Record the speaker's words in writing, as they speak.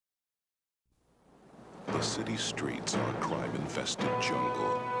The city streets are a crime-infested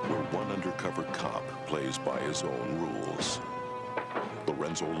jungle where one undercover cop plays by his own rules.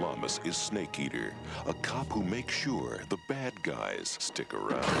 Lorenzo Lamas is Snakeeater, a cop who makes sure the bad guys stick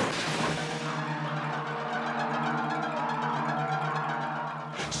around.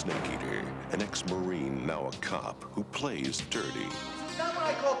 Snakeeater, an ex-Marine, now a cop, who plays dirty. This is not what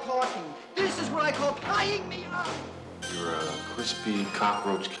I call talking. This is what I call tying me up. You're a crispy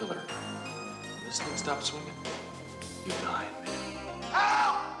cockroach killer. When this thing stops swinging, you die in me.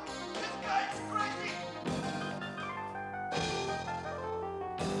 Help! This guy's crazy!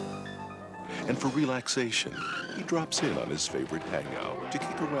 And for relaxation, he drops in on his favorite hangout to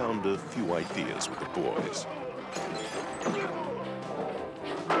kick around a few ideas with the boys.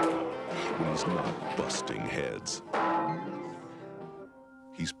 When he's not busting heads,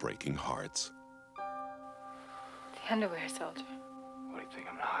 he's breaking hearts. The underwear, soldier. What do you think?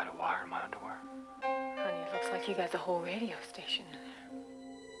 I'm gonna hide a wire in my underwear? Honey, it looks like you got the whole radio station in there.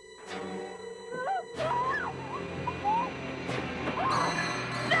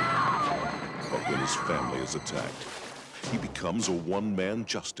 But when his family is attacked, he becomes a one-man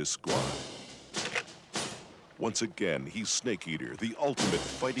justice squad. Once again, he's Snakeeater, the ultimate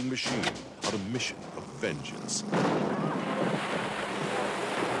fighting machine, on a mission of vengeance.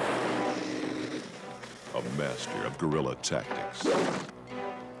 A master of guerrilla tactics.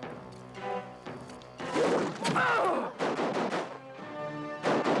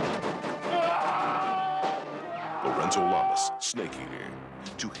 Lorenzo Lamas, Snakeeater.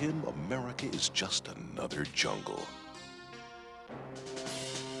 To him, America is just another jungle.